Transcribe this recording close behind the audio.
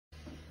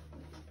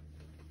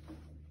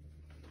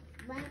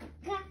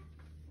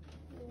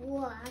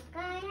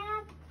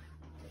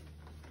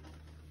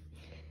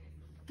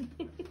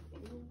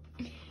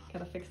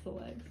Gotta fix the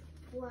legs.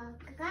 You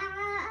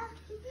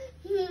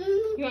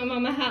want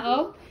Mama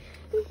help?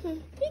 Here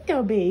you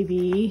go,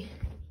 baby.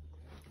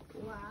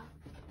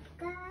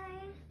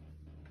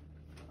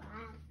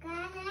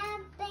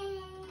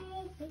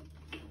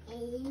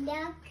 In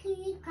the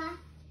creek,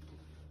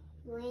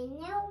 when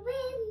the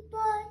wind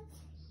blows,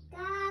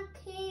 the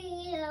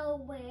kid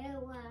will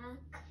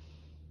walk.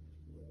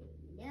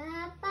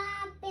 The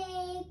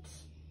puppets,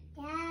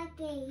 the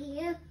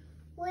kid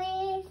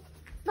will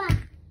walk.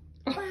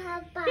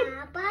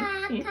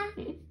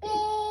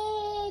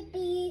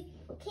 Baby,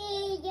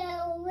 kid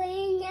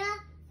winner.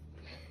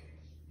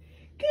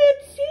 Good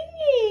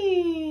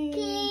singing.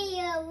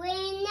 Kid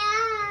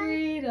winner.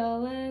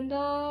 Cradle and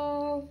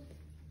all.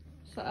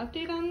 So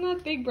update on the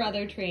Big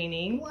Brother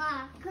training.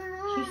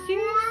 He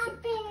sings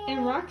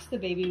and rocks the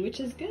baby, which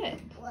is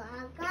good.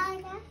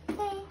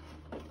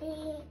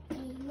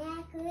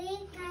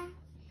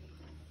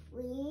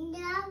 When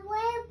the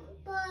wind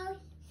blows,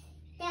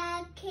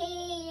 the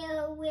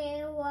kid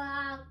will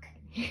walk.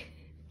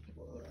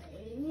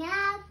 When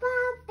the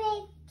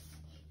puppets,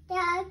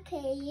 the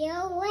kid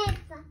will walk.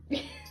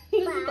 This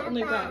is the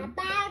only problem.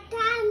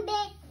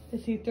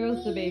 Is he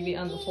throws the baby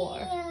on the floor.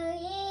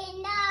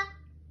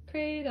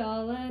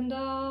 Cradle and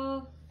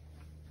all.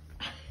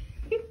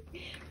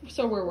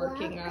 So we're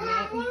working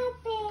on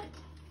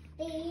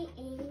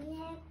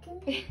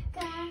it.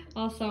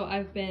 Also,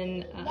 I've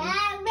been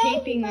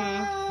taping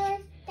off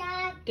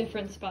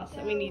different spots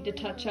that we need to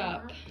touch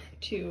up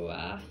to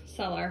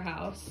sell our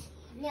house.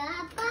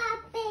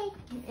 But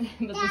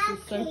this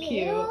is so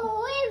cute.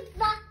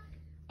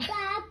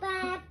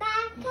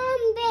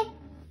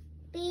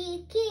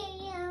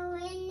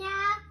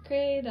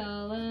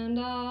 Cradle and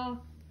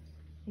all.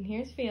 And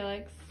here's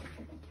Felix.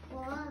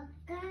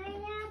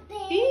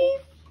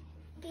 Beef.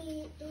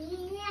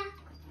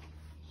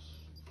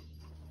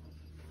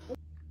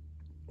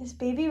 Is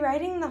baby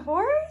riding the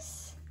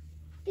horse?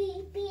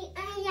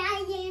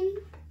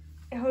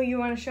 Oh, you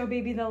want to show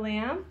baby the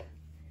lamp?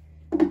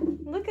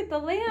 Look at the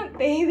lamp,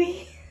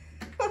 baby.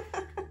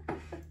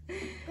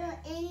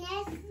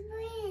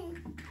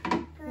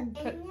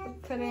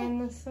 Put it in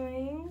the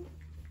swing.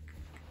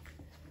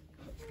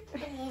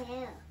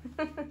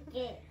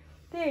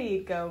 There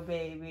you go,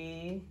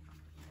 baby.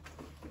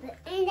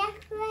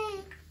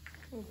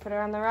 Put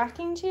her on the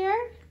rocking chair,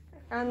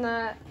 on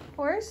the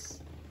horse.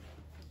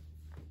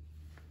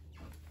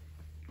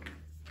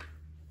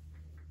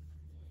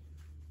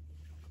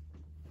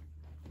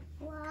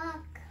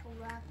 Walk,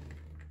 walk,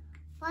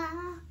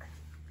 walk.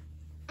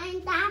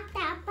 And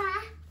da-da-ba,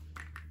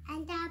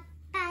 and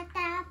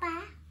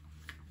da-ba-da-ba,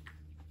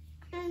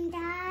 and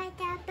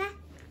da-da-ba.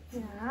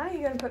 Yeah,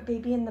 you're gonna put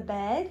baby in the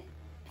bed.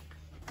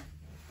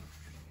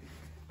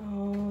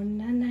 Oh,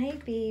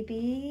 night,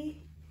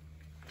 baby.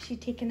 Is she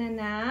taking a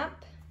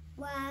nap?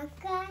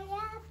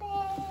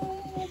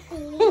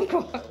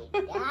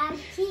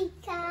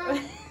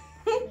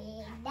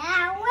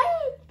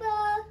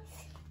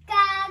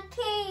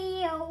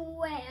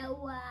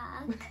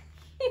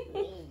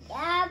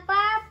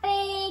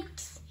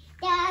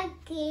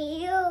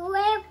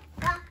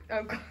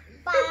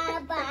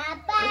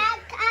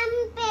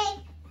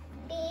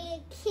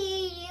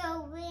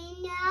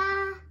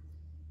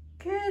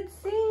 Good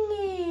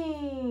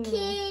singing.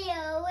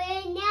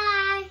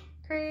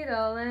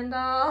 Cradle and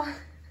all.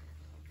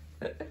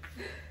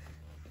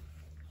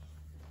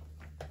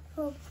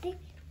 Puppy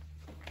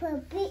in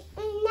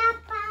the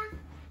bar.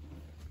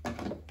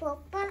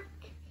 Papa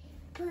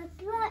in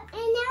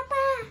the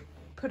bar.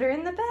 Put her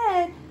in the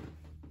bed.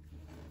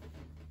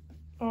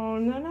 Oh,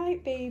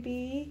 night,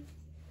 baby.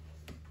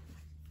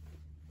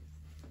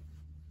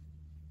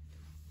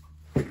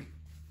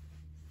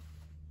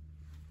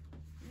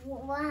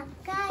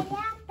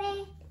 Wakaya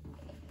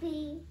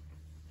baby.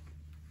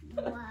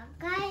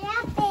 Wakaya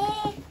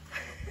baby.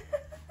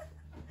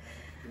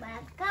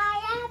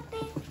 Wakaya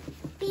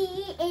baby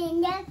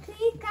in the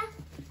creek.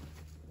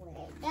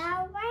 Where the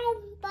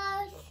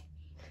rainbows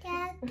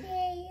that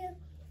you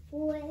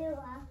will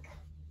walk.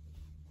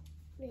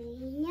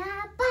 We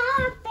are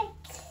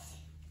puppets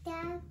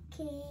that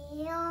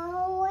kill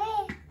away.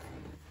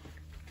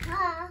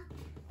 Ha,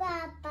 ba,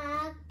 ba,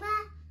 ba,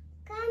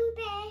 come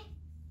baby.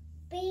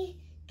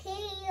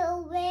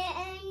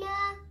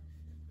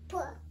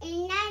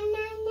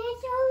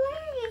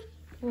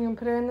 You gonna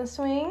put her in the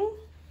swing?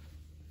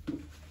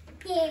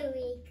 There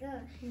we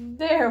go.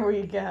 There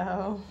we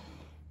go.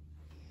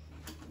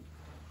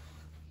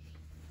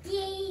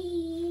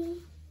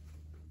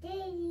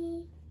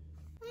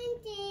 One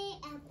day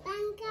a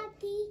bunker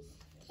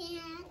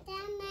can't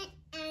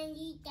and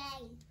he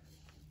died.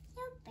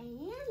 So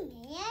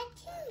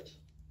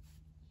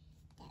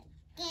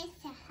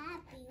gets a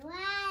happy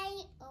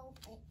wide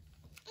open.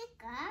 I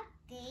got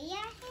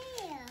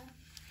their hair.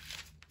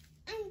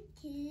 I'm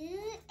too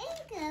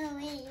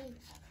going.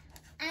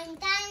 I'm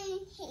done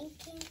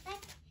thinking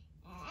back.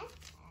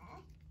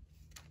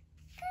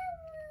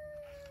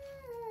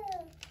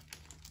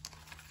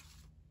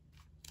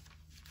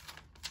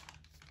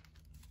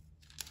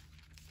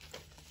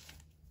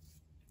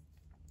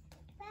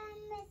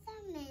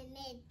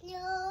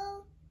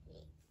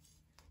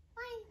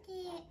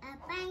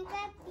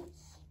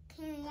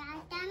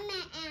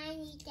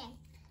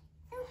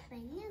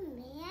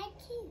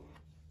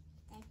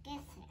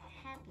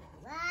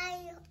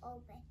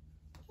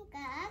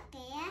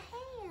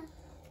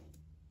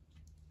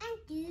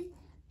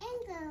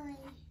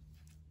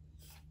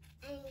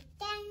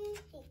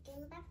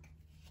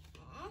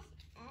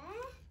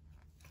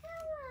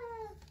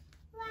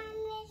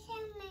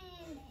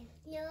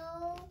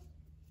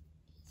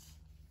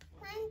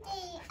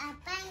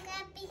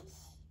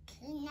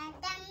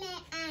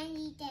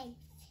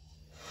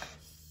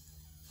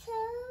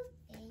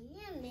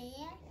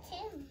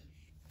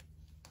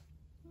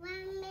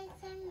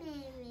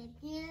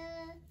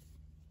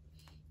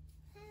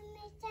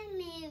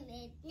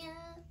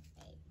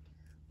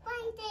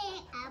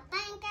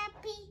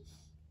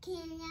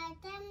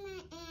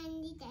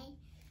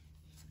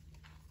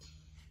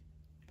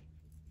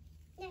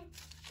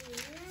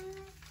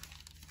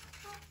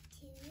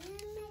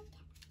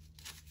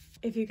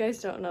 If you guys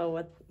don't know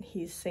what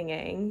he's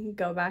singing,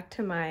 go back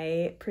to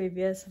my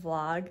previous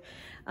vlog.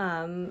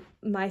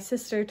 My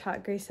sister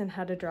taught Grayson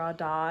how to draw a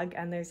dog,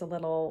 and there's a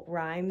little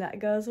rhyme that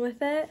goes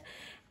with it.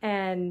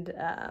 And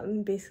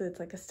basically it's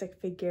like a stick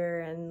figure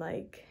and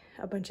like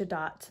a bunch of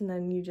dots, and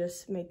then you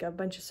just make a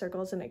bunch of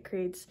circles and it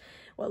creates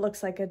what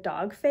looks like a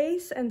dog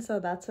face. And so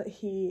that's what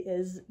he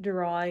is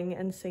drawing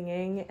and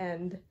singing,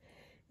 and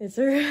it's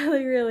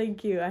really, really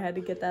cute. I had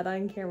to get that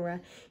on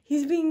camera.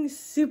 He's being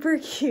super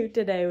cute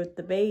today with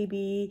the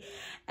baby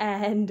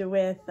and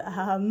with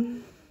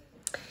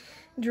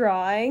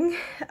drawing.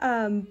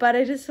 But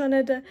I just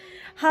wanted to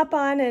hop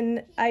on,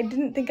 and I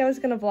didn't think I was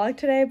gonna vlog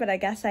today, but I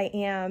guess I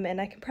am, and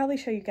I can probably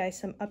show you guys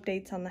some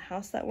updates on the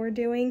house that we're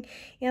doing.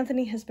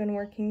 Anthony has been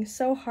working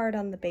so hard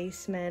on the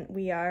basement.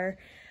 We are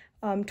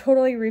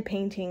totally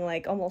repainting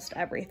like almost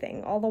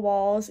everything, all the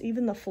walls,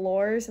 even the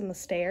floors and the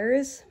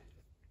stairs.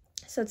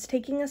 So it's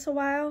taking us a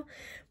while,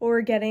 but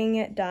we're getting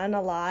it done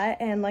a lot.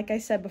 And like I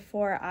said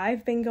before,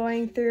 I've been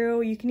going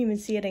through, you can even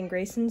see it in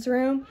Grayson's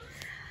room,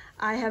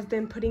 I have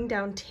been putting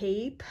down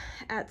tape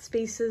at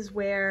spaces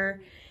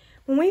where,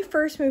 when we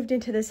first moved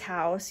into this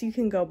house, you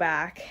can go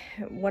back,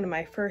 one of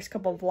my first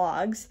couple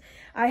vlogs,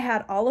 I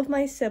had all of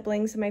my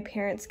siblings and my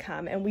parents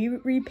come, and we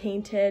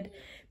repainted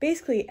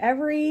basically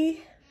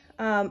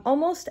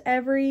almost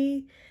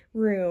every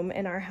room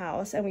in our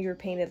house, and we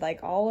repainted like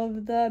all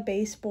of the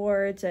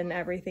baseboards and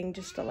everything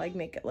just to like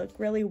make it look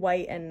really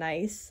white and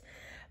nice.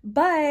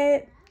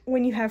 But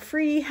when you have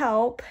free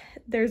help,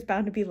 there's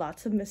bound to be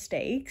lots of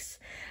mistakes,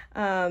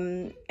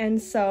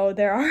 and so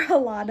there are a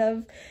lot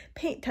of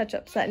paint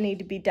touch-ups that need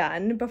to be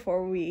done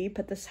before we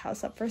put this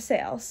house up for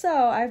sale.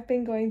 So I've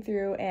been going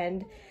through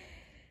and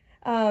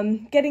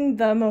getting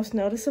the most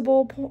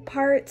noticeable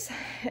parts.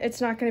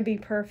 It's not going to be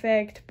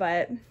perfect,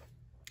 but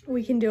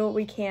we can do what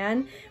we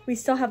can. We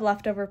still have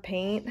leftover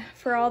paint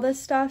for all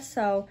this stuff,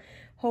 so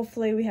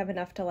hopefully we have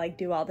enough to like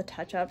do all the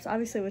touch-ups.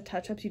 Obviously with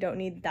touch-ups you don't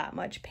need that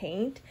much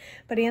paint,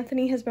 but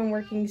Anthony has been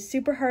working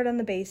super hard on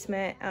the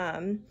basement.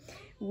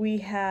 We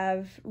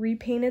have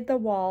repainted the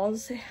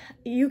walls.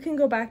 You can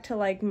go back to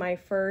like my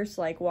first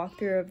like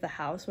walkthrough of the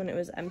house when it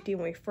was empty,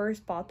 when we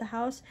first bought the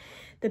house.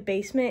 The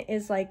basement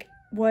is like,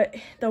 what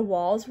the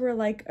walls were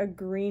like a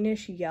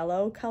greenish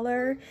yellow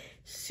color,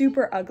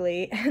 super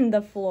ugly, and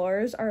the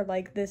floors are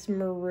like this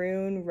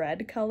maroon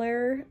red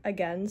color,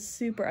 again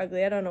super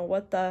ugly. I don't know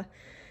what the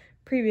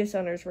previous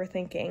owners were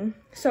thinking.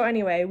 So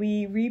anyway,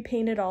 we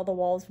repainted all the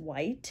walls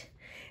white.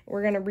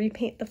 We're gonna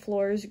repaint the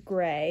floors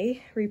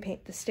gray,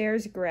 repaint the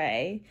stairs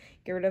gray,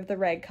 get rid of the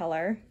red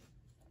color.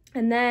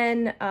 And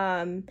then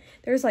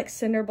there's like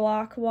cinder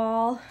block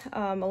wall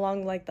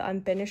along like the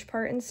unfinished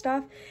part and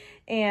stuff,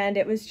 and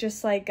it was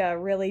just like a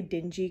really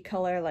dingy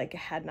color, like it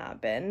had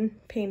not been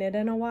painted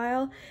in a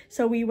while.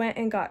 So we went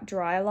and got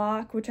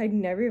Drylok, which I'd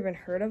never even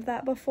heard of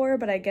that before,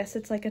 but I guess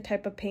it's like a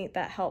type of paint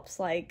that helps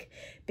like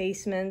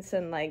basements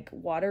and like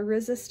water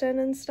resistant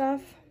and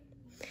stuff.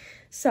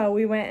 So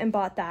we went and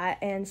bought that,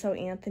 and so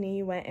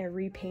Anthony went and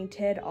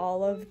repainted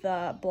all of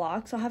the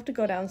blocks. I'll have to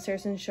go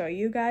downstairs and show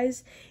you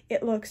guys.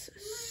 It looks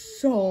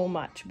so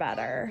much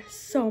better,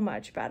 so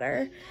much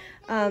better.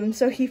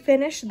 So he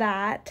finished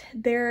that.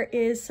 There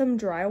is some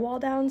drywall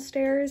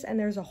downstairs, and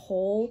there's a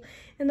hole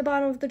in the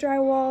bottom of the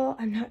drywall.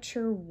 I'm not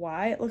sure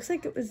why. It looks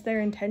like it was there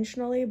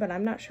intentionally, but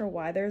I'm not sure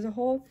why there's a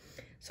hole.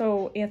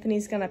 So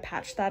Anthony's gonna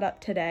patch that up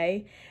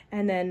today,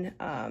 and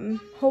then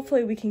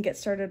hopefully we can get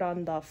started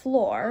on the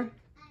floor.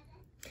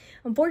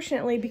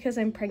 Unfortunately, because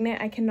I'm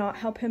pregnant, I cannot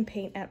help him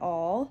paint at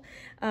all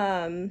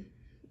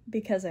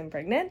because I'm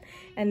pregnant,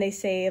 and they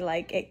say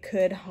like it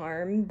could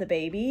harm the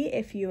baby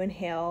if you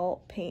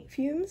inhale paint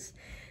fumes.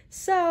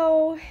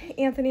 So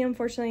Anthony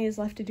unfortunately is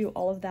left to do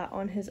all of that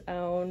on his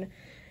own.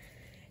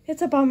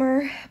 It's a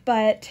bummer,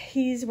 but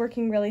he's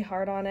working really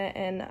hard on it,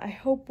 and I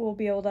hope we'll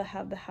be able to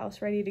have the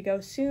house ready to go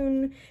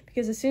soon,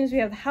 because as soon as we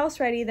have the house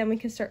ready, then we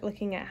can start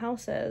looking at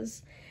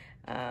houses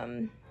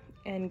and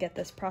get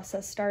this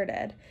process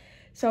started.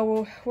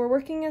 So we're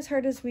working as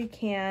hard as we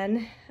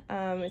can.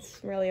 It's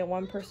really a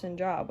one-person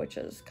job, which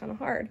is kind of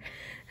hard.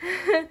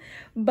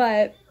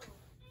 But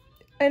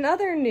in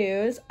other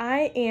news,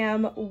 I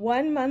am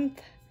 1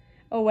 month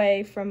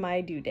away from my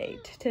due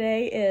date.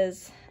 Today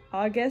is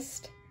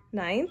August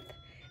 9th,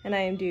 and I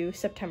am due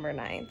September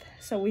 9th.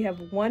 So we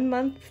have 1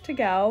 month to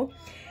go.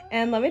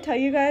 And let me tell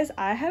you guys,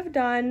 I have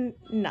done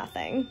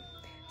nothing.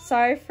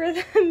 Sorry for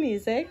the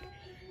music.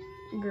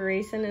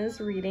 Grayson is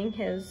reading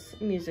his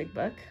music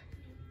book.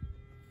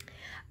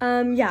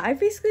 Yeah,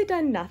 I've basically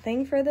done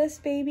nothing for this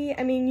baby.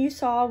 I mean, you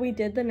saw we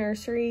did the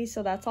nursery,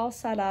 so that's all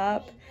set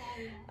up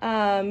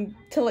to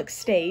look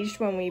staged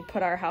when we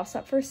put our house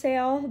up for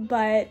sale,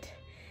 but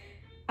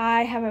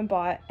I haven't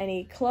bought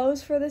any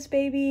clothes for this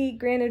baby.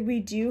 Granted,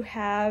 we do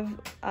have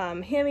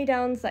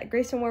hand-me-downs that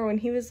Grayson wore when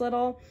he was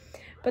little,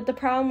 but the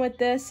problem with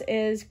this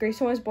is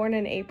Grayson was born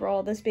in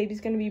April. This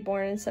baby's going to be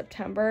born in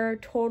September.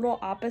 Total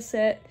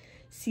opposite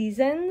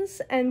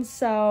seasons. And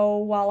so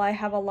while I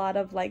have a lot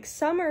of like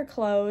summer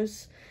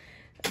clothes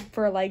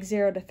for like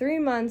 0 to 3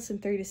 months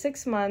and 3 to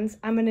 6 months,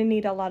 I'm gonna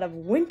need a lot of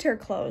winter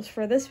clothes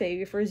for this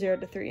baby for 0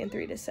 to 3 and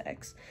 3 to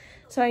 6.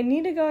 So I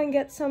need to go and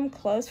get some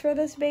clothes for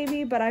this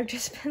baby, but I've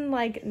just been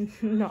like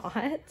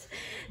not.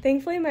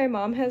 Thankfully, my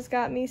mom has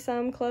got me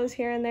some clothes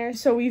here and there,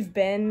 so we've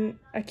been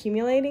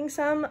accumulating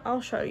some.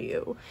 I'll show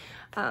you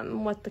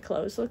what the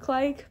clothes look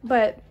like,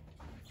 but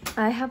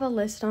I have a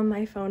list on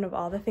my phone of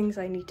all the things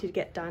I need to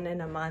get done in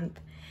a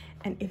month,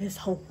 and it is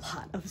a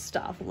lot of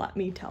stuff, let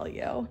me tell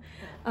you.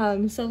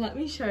 So let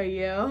me show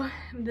you.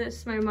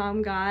 This my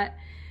mom got.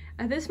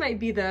 This might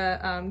be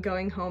the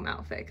going home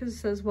outfit, because it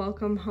says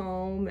welcome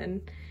home,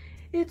 and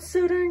it's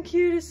so darn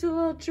cute. It's a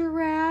little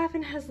giraffe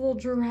and has little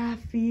giraffe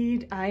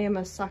feet. I am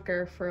a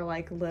sucker for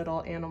like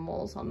little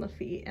animals on the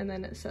feet. And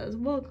then it says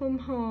welcome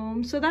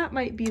home. So that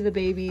might be the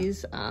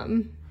baby's,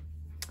 oh,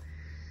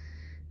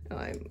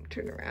 I'm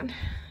turning around.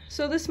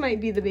 So this might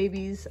be the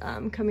baby's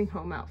coming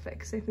home outfit,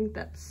 because I think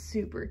that's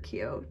super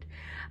cute.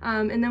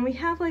 And then we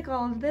have like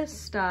all of this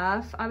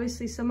stuff.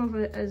 Obviously some of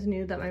it is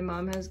new that my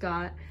mom has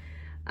got.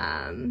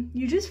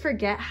 You just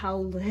forget how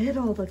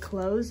little the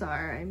clothes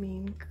are. I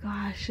mean,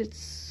 gosh,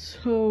 it's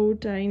so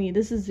tiny.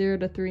 This is 0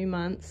 to 3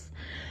 months.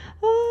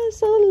 Oh,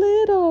 so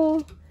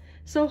little.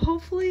 So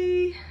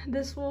hopefully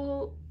this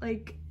will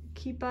like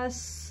keep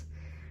us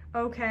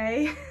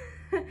okay.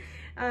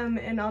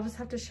 And I'll just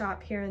have to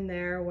shop here and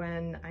there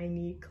when I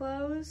need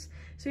clothes.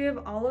 So we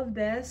have all of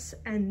this,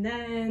 and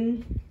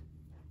then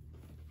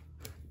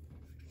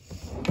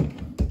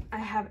I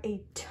have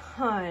a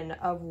ton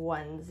of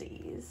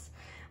onesies.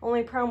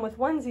 Only problem with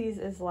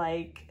onesies is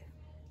like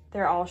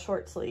they're all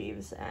short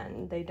sleeves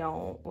and they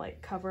don't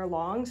like cover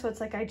long. So it's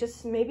like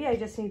maybe I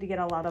just need to get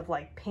a lot of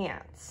like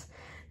pants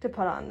to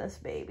put on this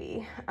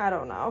baby. I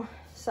don't know.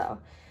 So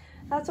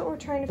that's what we're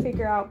trying to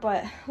figure out.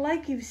 But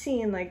like you've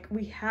seen, like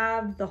we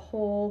have the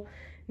whole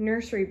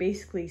nursery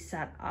basically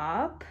set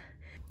up.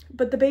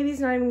 But the baby's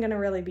not even gonna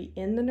really be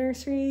in the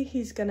nursery.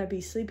 He's gonna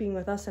be sleeping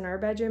with us in our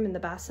bedroom in the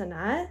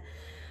bassinet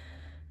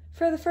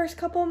for the first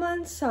couple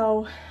months,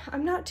 so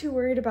I'm not too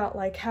worried about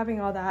like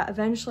having all that.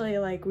 Eventually,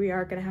 like we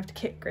are gonna have to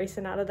kick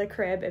Grayson out of the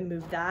crib and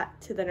move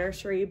that to the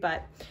nursery,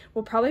 but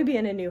we'll probably be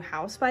in a new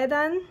house by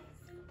then.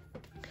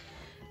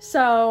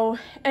 So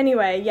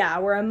anyway, yeah,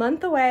 we're a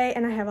month away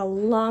and I have a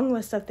long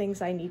list of things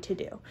I need to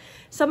do.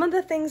 Some of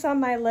the things on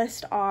my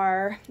list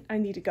are I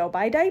need to go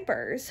buy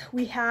diapers.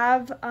 We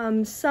have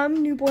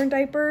some newborn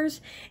diapers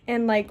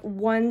and like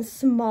one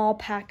small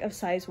pack of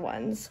size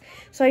 1s.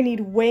 So I need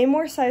way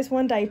more size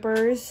 1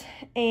 diapers,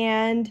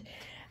 and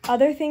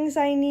other things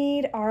I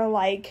need are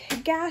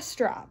like gas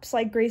drops.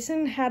 Like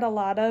Grayson had a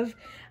lot of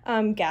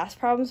gas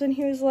problems when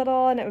he was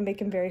little, and it would make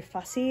him very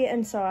fussy,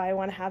 and so I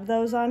want to have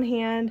those on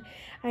hand.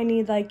 I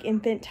need like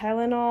infant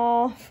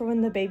Tylenol for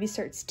when the baby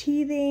starts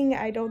teething.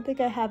 I don't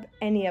think I have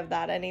any of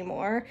that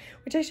anymore,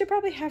 which I should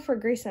probably have for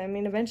Grayson. I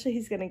mean, eventually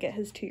he's gonna get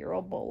his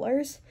 2-year-old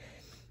bowlers.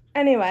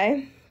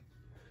 Anyway,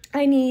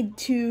 I need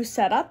to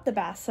set up the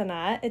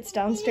bassinet. It's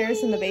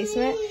downstairs in the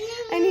basement.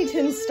 I need to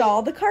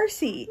install the car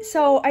seat.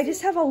 So I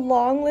just have a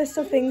long list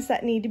of things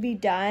that need to be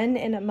done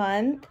in a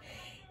month.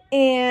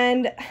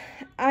 And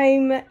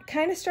I'm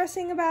kind of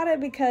stressing about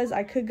it because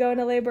I could go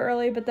into labor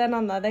early, but then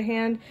on the other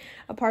hand,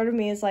 a part of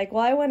me is like,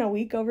 well, I went a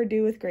week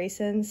overdue with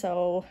Grayson,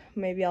 so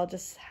maybe I'll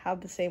just have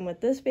the same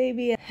with this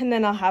baby, and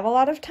then I'll have a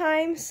lot of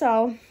time.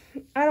 So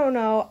I don't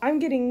know. I'm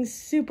getting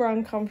super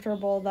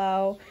uncomfortable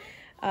though.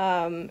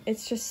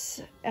 It's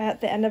just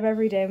at the end of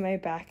every day, my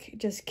back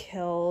just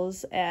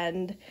kills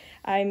and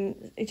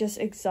I'm just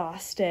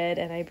exhausted,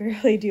 and I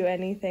barely do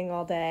anything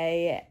all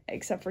day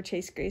except for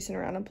chase Grayson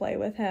around and play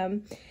with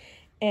him.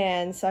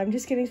 And so I'm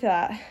just getting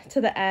to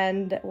the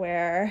end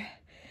where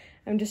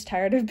I'm just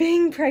tired of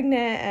being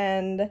pregnant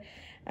and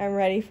I'm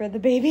ready for the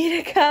baby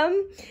to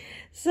come.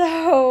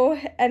 So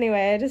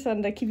anyway, I just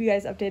wanted to keep you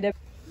guys updated.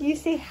 You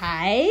say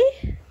hi?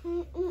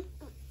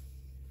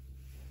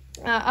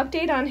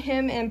 Update on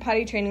him and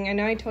potty training. I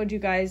know I told you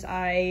guys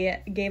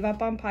I gave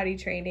up on potty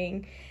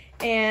training,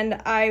 and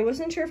I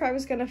wasn't sure if I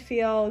was gonna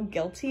feel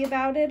guilty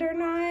about it or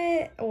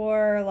not,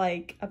 or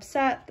like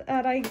upset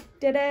that I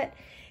did it.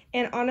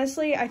 And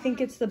honestly, I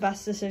think it's the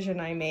best decision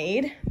I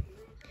made.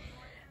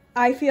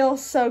 I feel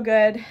so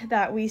good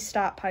that we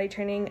stopped potty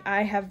training.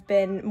 I have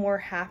been more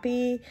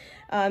happy,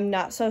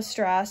 not so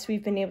stressed.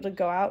 We've been able to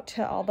go out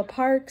to all the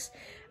parks.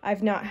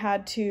 I've not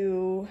had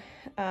to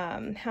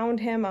hound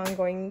him on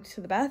going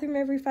to the bathroom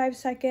every 5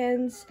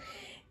 seconds.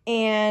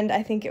 And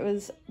I think it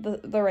was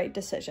the right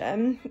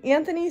decision.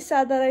 Anthony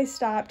said that I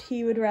stopped.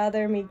 He would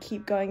rather me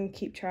keep going and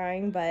keep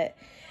trying, but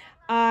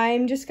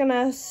I'm just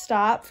gonna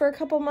stop for a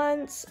couple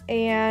months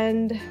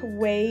and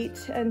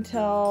wait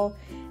until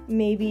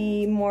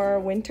maybe more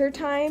winter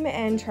time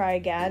and try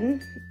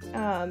again.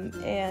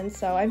 And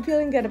so I'm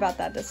feeling good about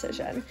that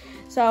decision.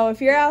 So if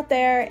you're out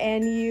there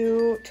and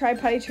you try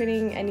potty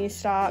training and you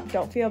stop,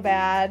 don't feel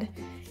bad.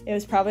 It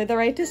was probably the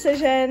right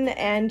decision,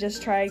 and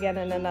just try again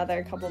in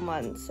another couple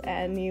months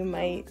and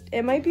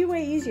it might be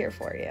way easier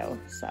for you.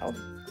 So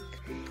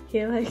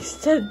he likes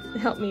to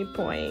help me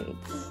point.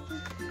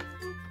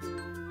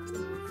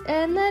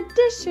 And the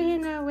dish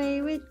ran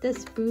away with the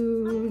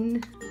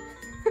spoon.